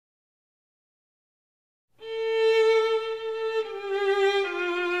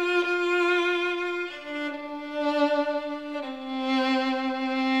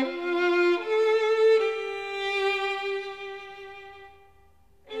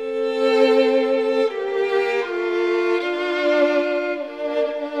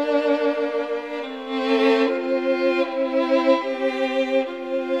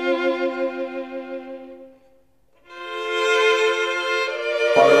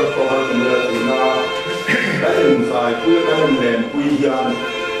in sai pui kan len pui hian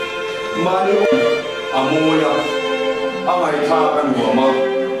mani amoya amai tha kan huama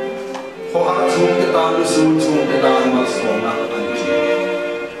kho ha chung te tan lu sun chung te tan ma som na an chi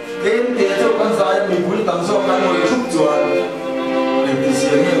ken te cho kan sai mi pui tam so kan noi thuk chuan en ti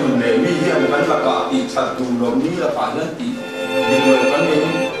sian he mun le mi hian kan la ka ti chat tu lo ni la pa nan ti ni lo kan ni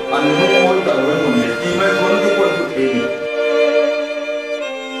an no moi kan mun le ti mai kon ti kon tu te ni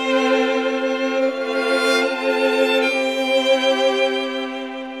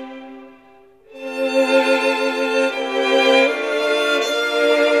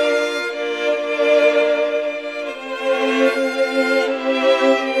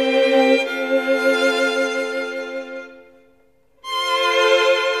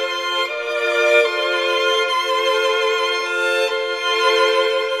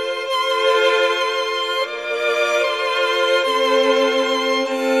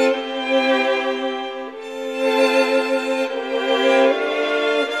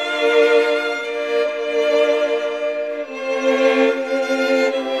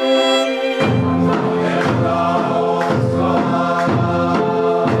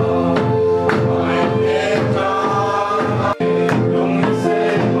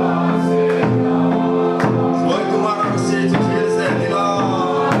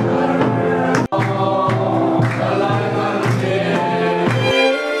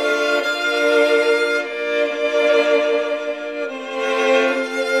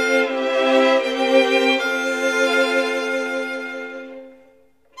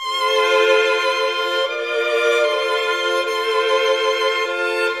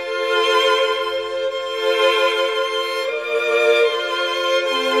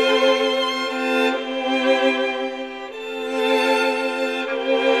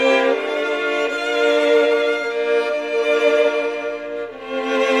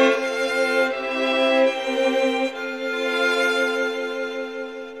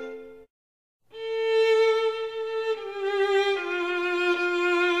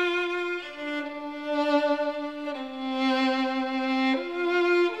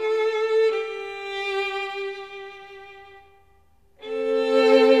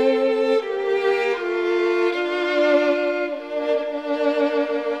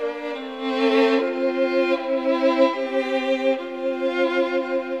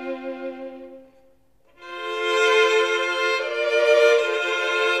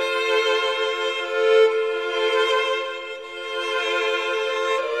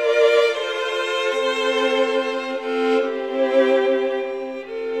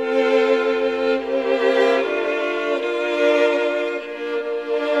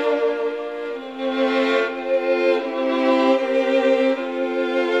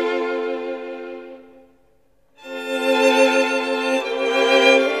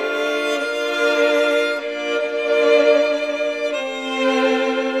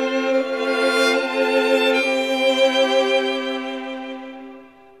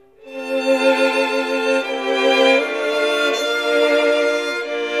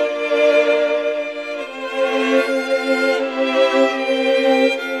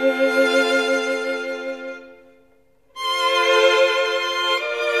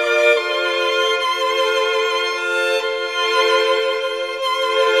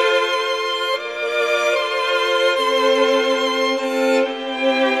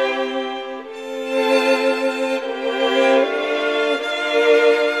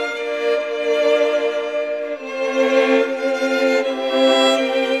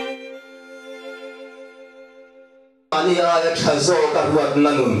Ania chazo karuat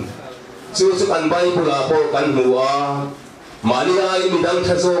nanun chu kan bai pula po kan hua Maria midang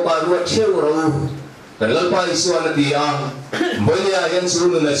chazo karuat chero kan lalpa isuan dia bolia yan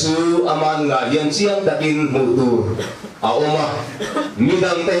sunu na su aman nga yan siang dakin mutu aoma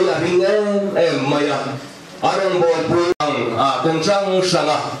midang te aring maya arang bol puang kongchang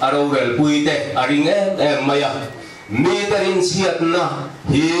sanga arowel puite aring maya Miterin siat na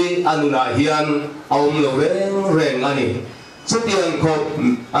hi anuna hian aum lo reng ani sutian khop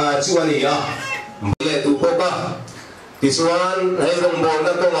chuani ya le tu poka kisuan herong bon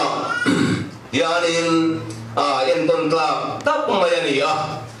na tonga yanin enton club tap mayani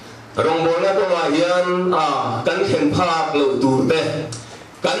ya rong bon na tonga hian kan khen phak lo turte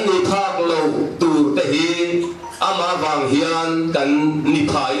kan ni phak lo turte hi ama wang hian kan ni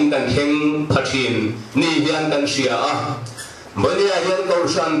phain kan khen phathin ni hian kan sia Maria hian ko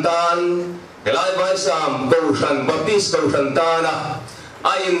santan kelai vai sam ko san baptist ko santana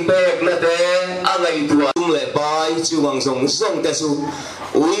ain bek na te angai tua le pai chuang song song te su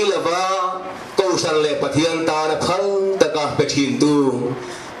ui lava ko san le pathian ta na phang ta ka pathin tu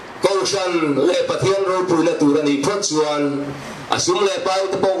câu san lệ pathian rồi bùi là tù ra đi phốt xuân sung lệ pai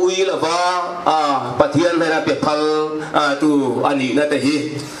tập uy là va pathian hay là biệt phal tu anh na te hi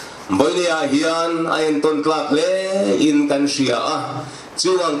bởi vì hiền anh tôn lạc lệ in căn sỉa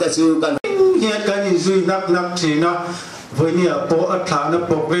chú ang ta chú căn hiện cái gì duy nắc nắc chỉ nó với nhà bộ ở thả nó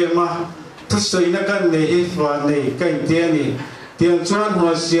bộ về mà thức suy nó căn này và này cái tiền này tiền chuan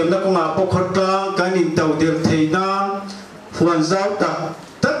hòa xiêm nó cũng là bộ khất ra cái nhìn tàu tiền thì na hoàn giáo ta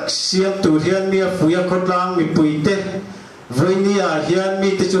tất xiêm tụ hiền mía phùi khất ra mình bùi tê với nhà hiền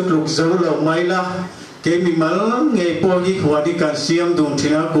mi tê chút lục dấu lầu máy la cái mình mà nghe bộ hi hòa đi cả xiêm đụng thì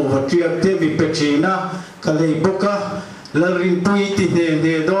nó cũng vật triệt tê mình bê chỉ na cái này bộ cả là rin bùi tê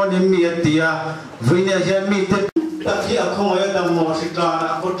nè đó nên mi tia với nhà hiền mi tê ta khi không ai làm mỏ xịt ra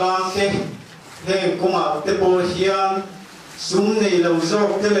khất ra tê thế cũng là tê bộ hiền súng này lâu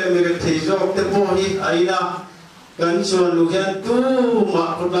dọc thế là mình thấy dọc thế bộ hi ấy na gần chuan lu hiền tu mà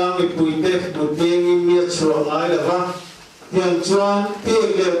khất ra mình bùi tê bùi tê mi chuan ai là va hiện chuan cái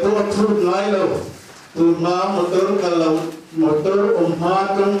lệ bộ thu ngay lâu tu mà motor kalau motor ha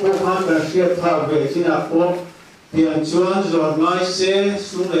trong bộ ha cả xe thả về xin áp bộ hiện chuan rồi ngay xe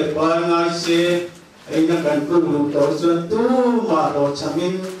xuống lệ bài ngay xe ấy là gần cứ lu tổ chuan tu mà đồ chăm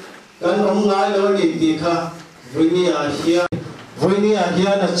in gần ông ngay lâu đi đi kha Vuina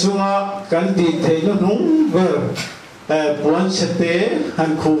hiền là chunga gần đi thấy nó nung về buồn sẽ té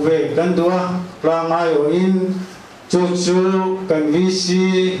hành khu về gần đua ra ngay ở in chú cần vi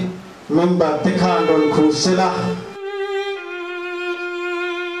si mình bắt tay khăn đồn khu sẽ là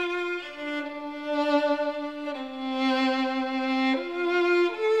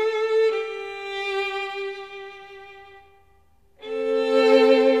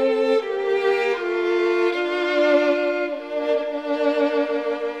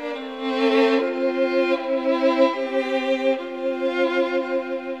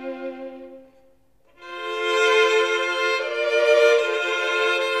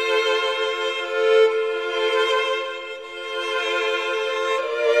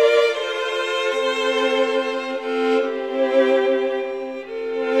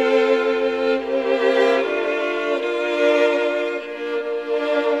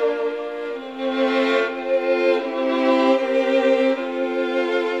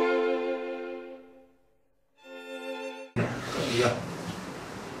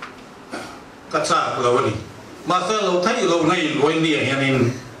cắt xa lâu đi mà sao lâu thấy lâu này lối nè hiện nên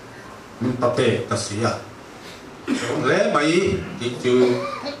mình tập tệ ta xí lẽ bảy thì chứ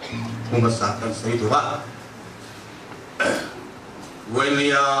không có sáng cần suy tu ba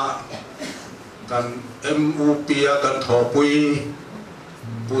Vuina kan MUP kan thopui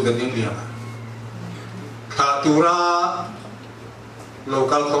pu Zadingliana tha tura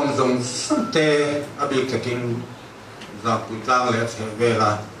local không dùng sante abi taking za putlang le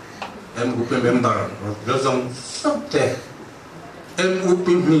vela MUP member rồi dùng sante MUP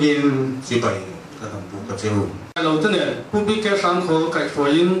min chỉ bảy cái thằng bu cái chiu lâu thế này publication của cái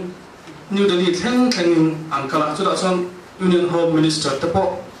foreign New Delhi theng Ankara chú đạo son Union Home Minister tập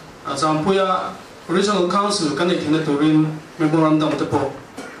bộ Zampuya Regional Council kan ikhin turin memorandum tập bộ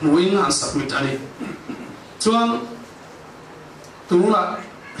muin an submit ani chuan tuna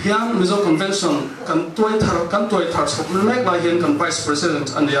hian Mizo Convention kan toy thar sop mek la hian kan Vice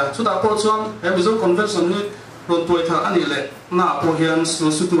President ania chu da po chuan Mizo Convention ni ron toy thar ani le na po hian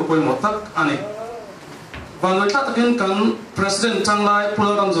su tu poi mo tak ani và người ta takin kan President tang lai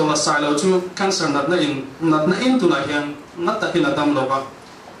pulam zo la sai lo chu cancer nat na in tu na hian nat takin adam lo ba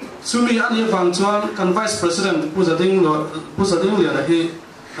sumi ani van chuan kan Vice President Zadingliana hi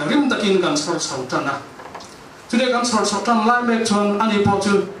rim takin kan sor sautan na today kan sor sautan lai mek chuan ani po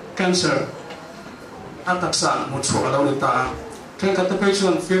chu cancer atak san mo chu alo ni ta theng ka te pe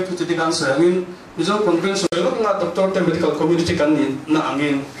chuan fear to the cancer angin Mizo Convention lo nga doctor te medical community kan ni na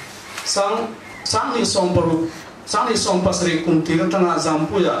angin sang ni som pasri kumtir tanga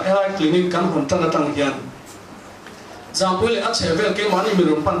Zampuya LI clinic kan hon tanga tang hian Zampuya a chevel ke mani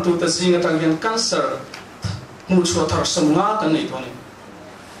mirum pantu ta singa tang hian cancer mu chua thar samnga kan nei thoni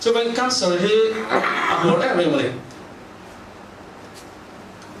chuban cancer hi ablor e male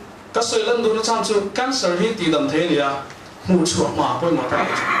ka soilan du na chan chu cancer hi ti dam the nia mu chua ma poi ma ta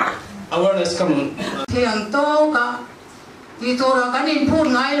awareness kam thiang to ka thì tôi là cái nên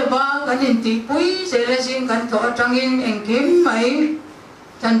phun ngay là ba cái nên tí quý sẽ là xin cái thọ trang in anh kiếm mấy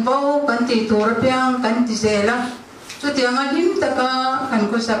chân bao cái tí tôi là piang cái tí sẽ là cho tiếng anh him ta cả anh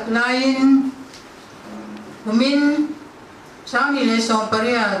có sắp lại mình sáng nay là xong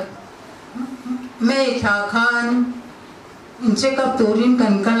paria mấy thà khan in check up turin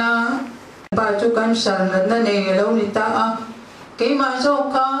kan kala ba cho kan san na ne lâu đi ta cái mà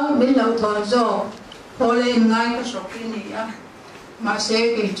zo cá bên lâu thọ zo hồ lên ngay cái số kia này mà xe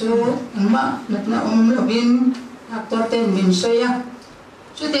cái chú mà là là bên học tôi tên mình xây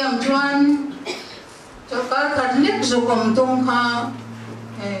chú tiệm chuan cho cả liếc dù cùng tung ha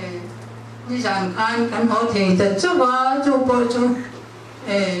như rằng kan họ thì thật chú ba chú bố chú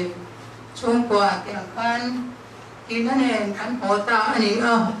chung qua tiệm kan khi nó nên kan họ ta anh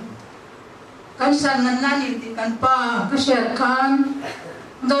kan san nan nan thì kan pa cái xe kan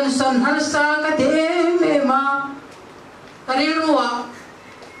don son har sa cái thế mà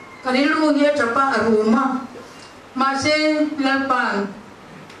kariru dia capa rumah masih lepan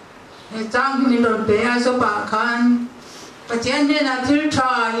trang ni don pe aso pa kan pacian dia na thil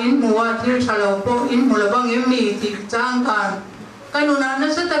tha in muwa thil thalo po in mulabang mi ti trang kan una na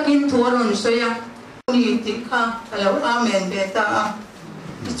sa takin thuaron soya ni ti kha alo amen beta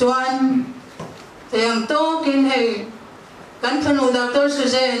chuan tayang to kin he kan thanu doctor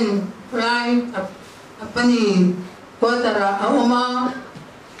suzen rai apani Kotara oma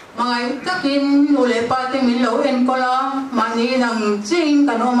mga takin ule pati milo en kola mani nang ching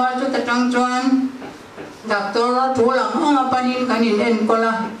kan oma chu tatang chuan doctor thulang ang panin kanin en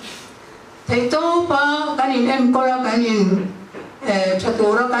kola thei to pa kanin en kola kanin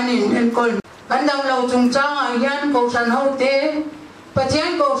chatura kanin en kol kan dang lo chung chang yan ko san ho te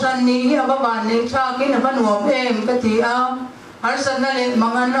patian ko san ni ababan ni tha kin ban nuam em ka ti a har san na le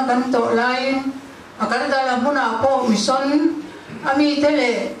mangan na kan to lain akan dalam muna po mission ami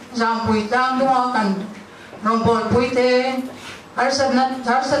tele jampui tang dunga kan rompol puite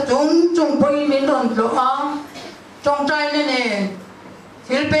harsa chung pui min don lo a trong trai ne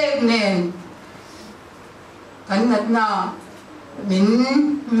filpek ne kan nat na min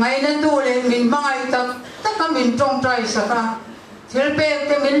mai na tu le min mangai tak ka min trong trai saka filpek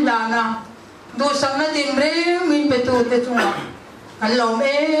te min dana du sang na tin re min petu te chunga kan lom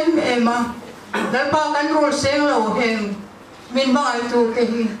em dan pa kan rul seng lo heng min ba ai tu ke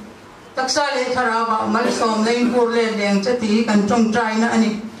hi taksa le tharawa mal som lein pur le leng chati kan trong trai na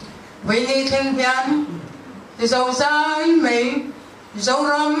ani vei ni theng pian ti zo sai mei zo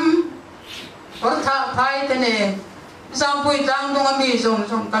ram or tha phai te ne sam pui tang dong ami zong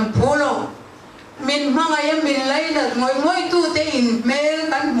zong kan phulo min ma ngai min lai na ngoi tu te in mel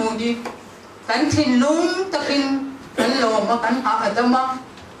kan mu di kan thin lung takin kan lo ma kan ha adama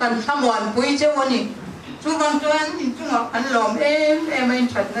kan thamwan pui che woni chu bang chuan in chu ngọc an lom em in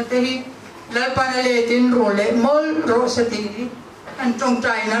that na te hi lai panale tin ro le mol ro sati an trong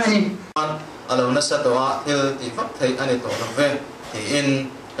trai na ani alo na sa to a thil ti fak thei ani to lo ve ti in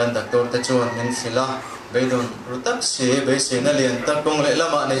kan doctor te chuan min sila beidon rutak si be se na lian tak kong le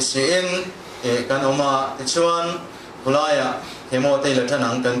lama nei si in kan oma ti chuan kulaya khemo te la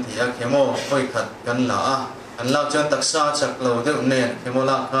thanang kan ti a khemo hoi khat kan la a an lau chuan taksa chak lo deuh ne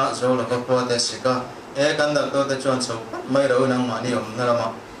khemula kha zo la ka kwa te sika kan doctor te chuan so mai ro nang ma ni om na lama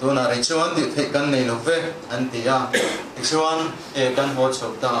tuna ri chuan ti thei kan nei lo ve an ti a ti chuan kan ho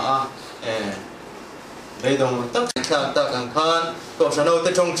chok ta a beidon tak tak kan khan ko sano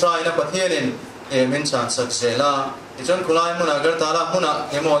te trong trai na pathianin min chan sak zela ti chuan khulai muna gar ta la huna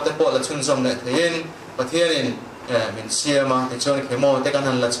khemo te po la chun som ne thein pathianin min siama ti chuan khemo te kan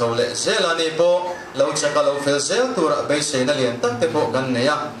han la chole zela ni po lo chaka lo fel sel tura be se na lian tak te po kan ne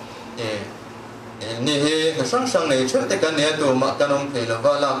ya ni he sang sang nei chu te kan ne tu ma kanom thei lo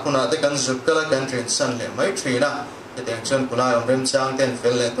wala khuna te kan zuk kala kan trin san le mai thina te teng chuan kulai om rem chang ten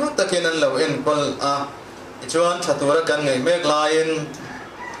fel le tu takin an lo en kol a ti chuan thatura kan ngei mek lain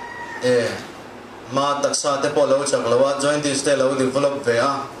ma taksa te po lo chak lo wa join this te lo develop ve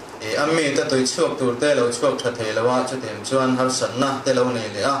a ammi ta tui chuak tur te lo chuak tha thei lo wa chu tem chuan har san na te lo nei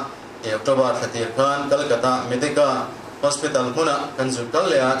le a october 30 khan Kolkata Medica Hospital huna kan zu kal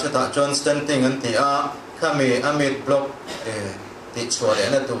le a chu ta John Stanting an ti a khami amit block ti chua le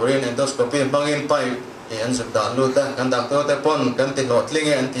na turin endoscopy bangin pai an zu da lu ta kan doctor te pon kan ti lot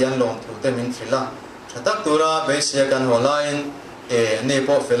linge an ti an lom thu te min frila thatak tura be sia kan holain ne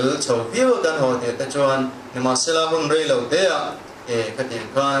po fel chho view kan ho te ta chuan ni ma sela hun rei lo te a katin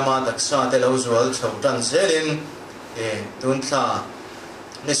kha ma taksa te lo zual chho tan selin tun thla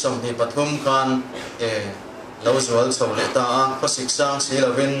ni som ni pathum khan lo zual chho le ta a khosik sang si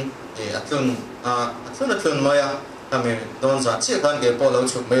lovin atlun maya kami don za chi khan ge po lo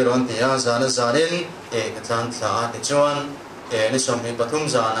chuk mai ron ti a zana zanin katlan thla ti chuan ni som ni pathum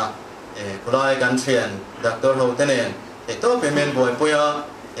zana kulai kan thian doctor ho te nen to payment boy puya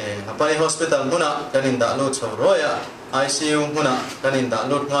apani hospital huna kanin da lo chho roya ICU huna kanin da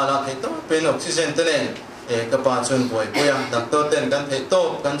lut nga la thei to pen oxygen te nen ka pa chun boy puya doctor ten kan thei to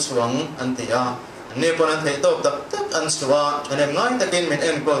kan chuang an ti a ni pon an thei top tak an suwa thanem ngai takin min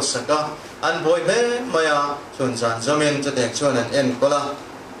en kol saka an boy he maya chun jan zamin chu tek chuan an en kola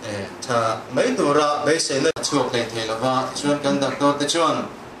tha mai tura be se na chuak le thei lawa chuan kan dak to te chuan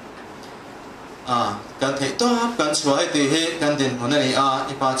kan thei top kan chuai ti hi kan din hunani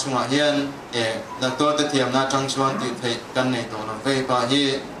ipa chunga hian dak to te thiam na tang chuan ti thei kan nei to lo ve pa hi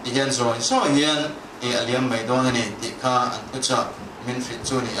hian zoi so hian aliam mai don ani ti kha an tu cha min fit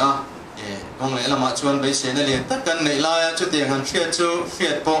chu ni kong le lama chuan be se na le tak kan nei la chu te han fiat chu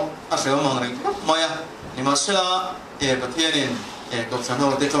fiat po a fel mang ring maya ni ma sela pathianin ko chano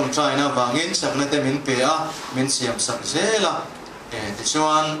te tong trai na wangin sakna te min pe min siam sak zela ti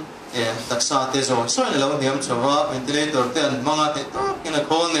chuan taksa te zo so le lo niam chawa ventilator te an manga te to kina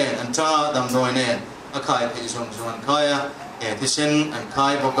khol ne an cha dam doi ne a khai pe zong zon khaya ti sen an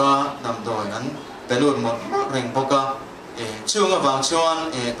khai boka dam doi an pelur mo ring boka chuang awang chuan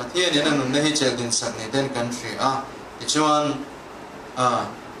pathian an nun nei chel din sak ne ten country ti chuan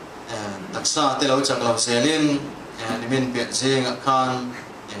taksa te lo chak lo selin ni min pe jing khan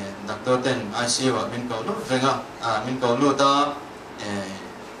doctor ten ICU min ko lu renga min ko lu ta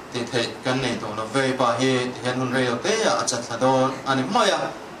ti thei kan nei to lo ve pa hi hian hun rei te a chat thadon ani maya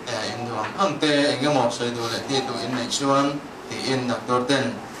in duang ang te engemo sei du le ti tu in nei chuan ti in doctor ten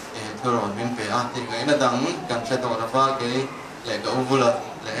thuron min pe ti ngai na dang kan se to la fa ke le ka uvula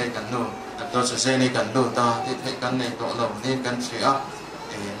le he kan nu doctor se ni kan lu ta ti thei kan nei to lo ni kan si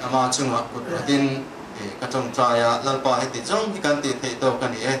ama chunga putin ka tong traya lalpa he ti chong ki kan ti thei to kan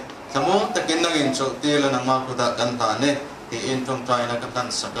ni samu takin nangin chu ti la nang ma ku da kan ta ne ti in tong trai na kan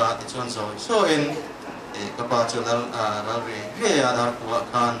saka ti chon so in ka pa chu dal ri he ya da ku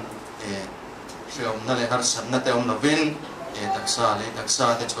kan film na le har san na te om no vin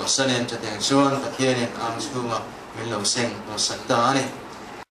taksa te chu sanen te teng chuan pathianin am chunga min lo seng to sakta ni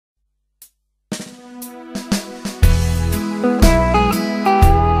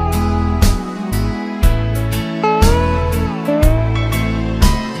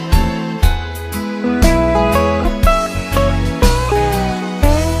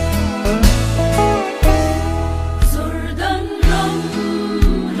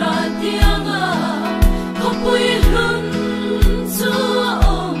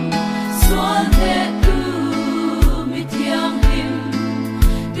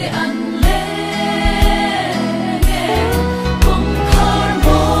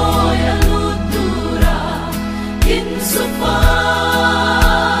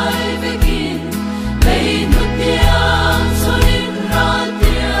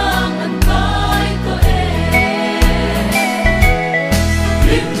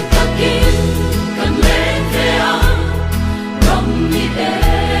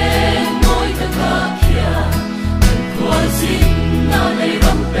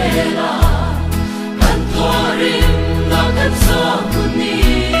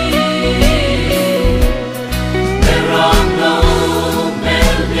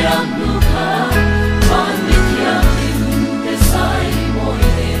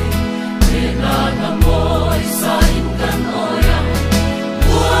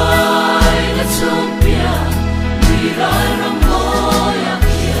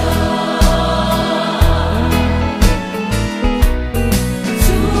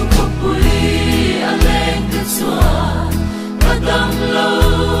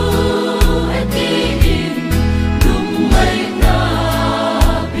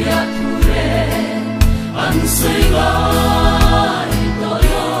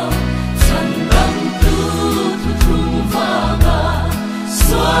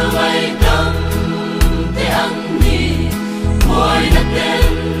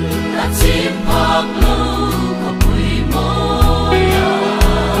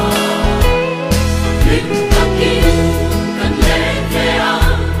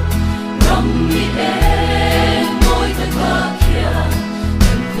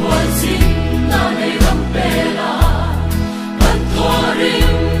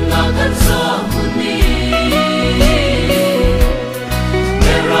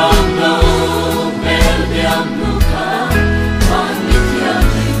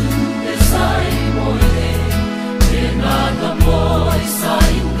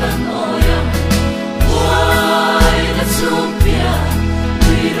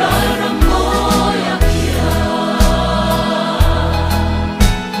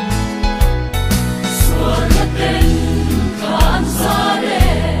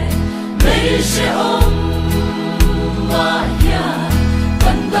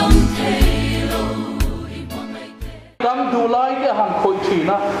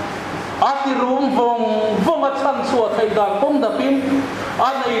ati room vong a chan suwa thai dang pom da pin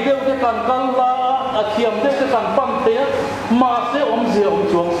an ei deu te kan kal la a thiam te se kan pam te ma se je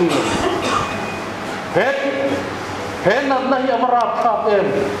chuang si he na hi amara khap em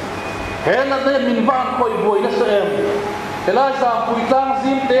he na min van khoi boi na se em elai sa pui tlang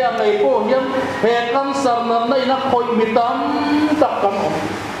zim te an nei po hiam he kan sar nan nei na khoi mitam tak kan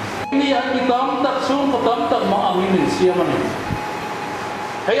ni an mitam tak sum ko tam tak ma ami min siam ani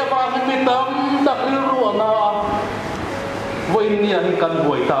he ba mitam tak ru na Vuina ni kan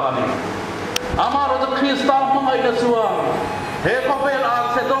boi ta ani amaro de Krista mangai da suang he ko vel an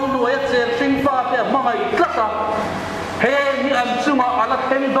se dong nu e chen sing pa te mangai tlaka he ni an chuma ala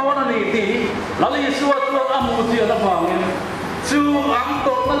theng don ani ti lali suwa tu amu ti ala bangin chu am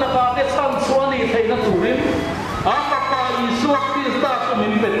to na la ka te chan suani thei na turin a ka ka i suwa Krista su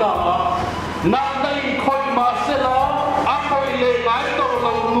min beta na dai khoi ma se la a khoi le ngai to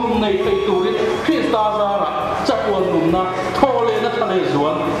lo num nei thei turin Krista zara chapon num na thole na thale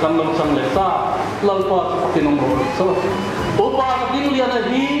zuan kan long sang le ta lalpa kinong ro so upa Zadingliana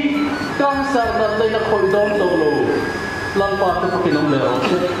hi kang sar na le na khoi dom to lo lalpa kinong le ro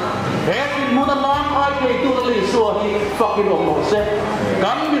se he tin mu na lang ai ke tu le so hi kinong ro se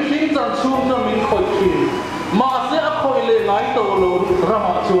kan mi sing chan sum na min khoi kin ma se a khoi le ngai to lo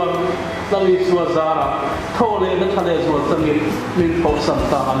rama chuan lali suwa zara thole na thale zuan sangin min pho sam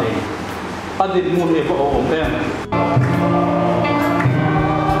ta ani adin mun e bo om em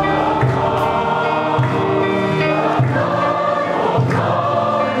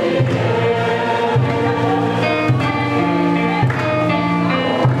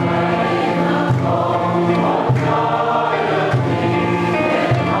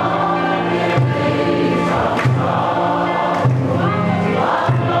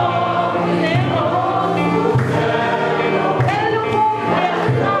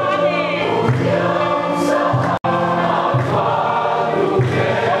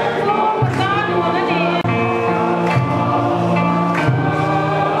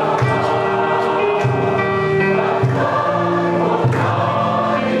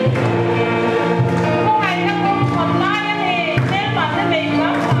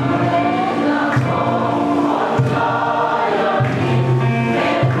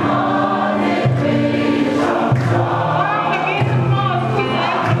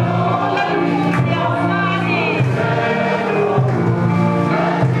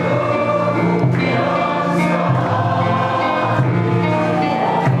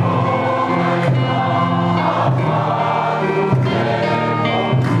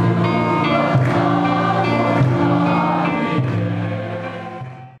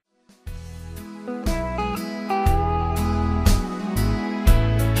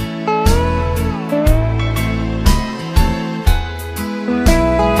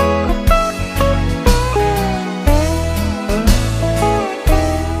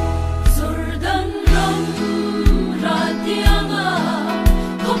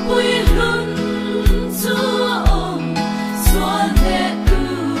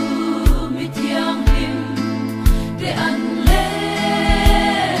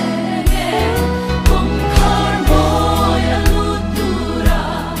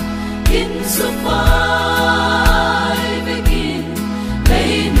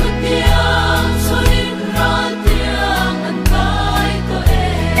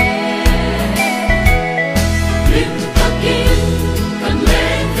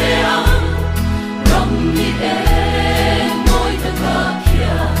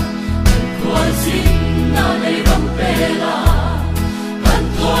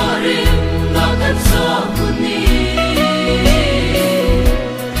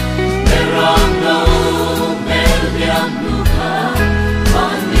No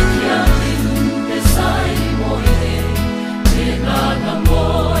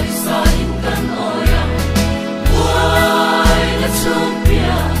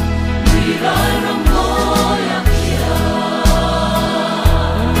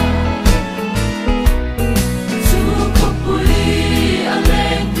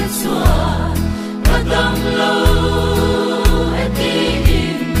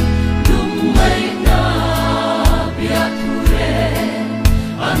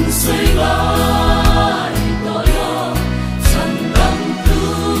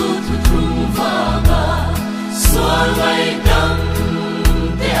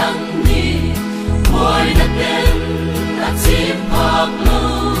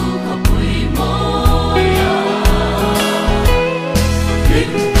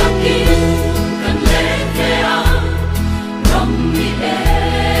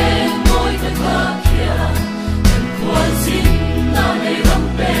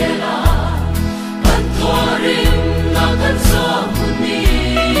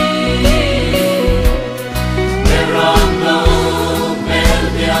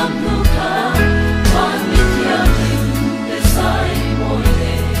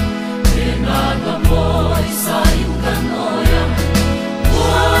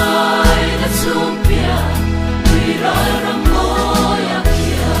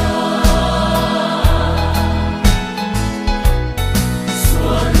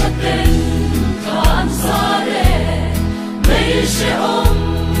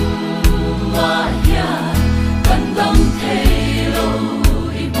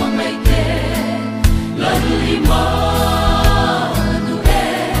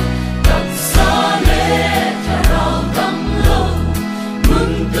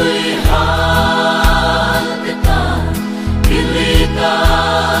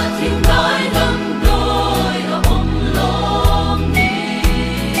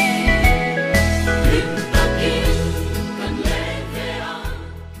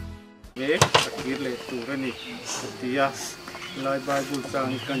Lai Bible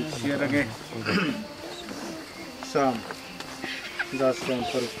sang kan share nge sam da som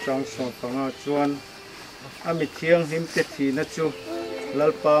per chang som panga chuan ami thiang him te thi na chu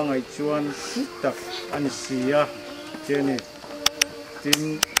lalpa ngai chuan tak an sia cheni tin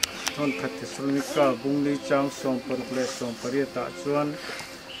thon khat sulnika bungli chang som per ple som pariata chuan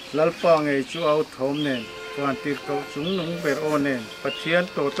lalpa ngai chu au thom nen kwan tir ko chung nung ber onen pathian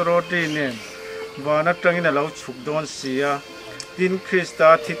to tro ti nen wana tangina lo chuk don sia tin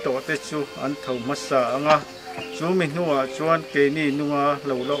Krista thi to te chu an thau masa anga chu mi nuwa chuan ke ni nuwa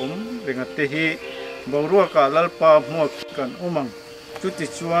lo lo renga te hi borua ka lalpa mo kan umang chu ti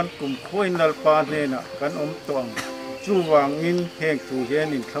chuan kum khoin lalpa ne na kan tong chu wangin heng tu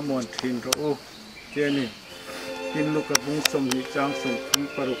hian in thamon thin ro u cheni tin luka bung som ni chang som thum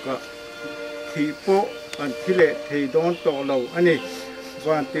paruka thi po an thile thei don to lo ani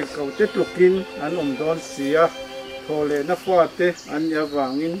van te kau te tlukin an don sia thole na fate an ya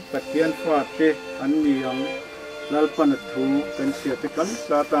wangin pathian fate an niang lalpan thu kan sia te kan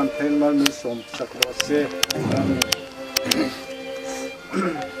satan then mal mi som sakwa se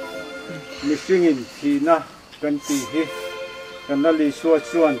missingin thina kan ti hi kan ali suwa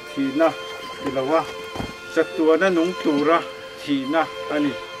chuan thina ilawa chatuana nung tura thina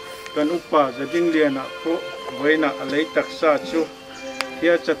ani kan upa Zadingliana ko Vuina alei taksa chu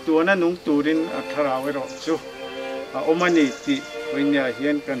hia chatuana nung turin atharawe ro chu a omani ti Vuina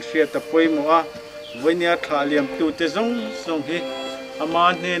hian kan hria ta poimo a Vuina thaliam tu te zong song hi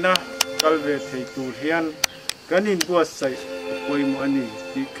ama ne na kalve thei tur hian kanin bua sai poimo ani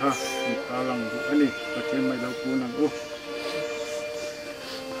ti kha alang bu ani pathian mai lo punang u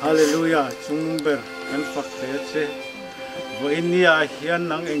hallelujah chungber kan fak te che Vuina hian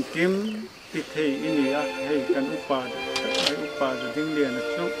nang engkim ti thei inia hei kan upa Zadingliana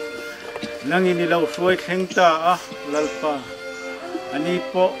chu nangin ilaw suay thengta lalpa ani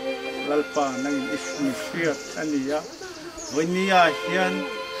po lalpa nangin ismisiat aniya Vuina hian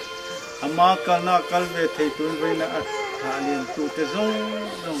ama kana kalve thei tun Vuina at halin tu te zong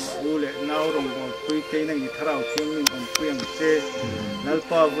ule naw rong bol pui te nang itharau thiang min on puyang che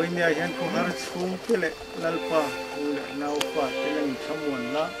lalpa Vuina hian ko har chung pele lalpa ule naw pa te nang thamon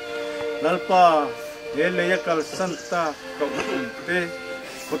la lalpa le yakal santa ko te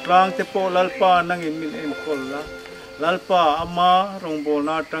kutlang te po lalpa nangin min en kolla lalpa ama rongbol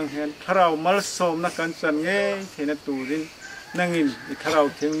na tang hen tharau mal som na kan chan nge thina turin nangin I tharau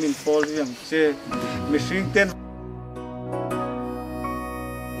thing min pol yang che missing ten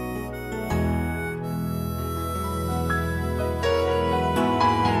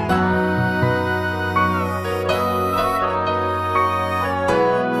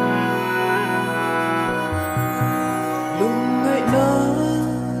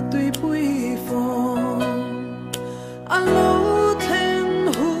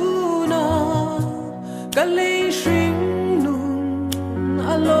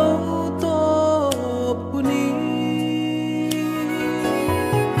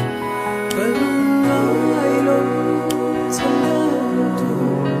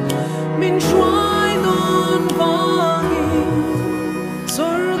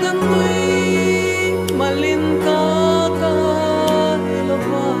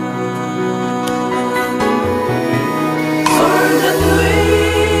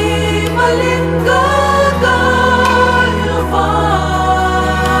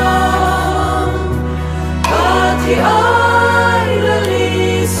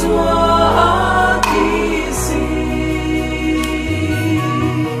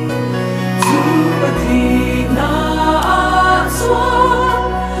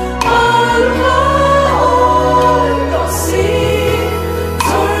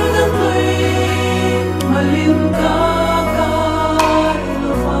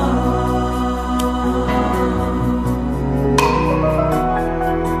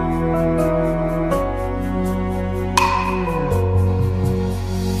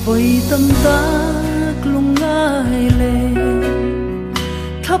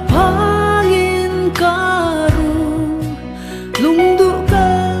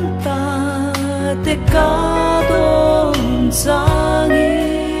Te ka don sa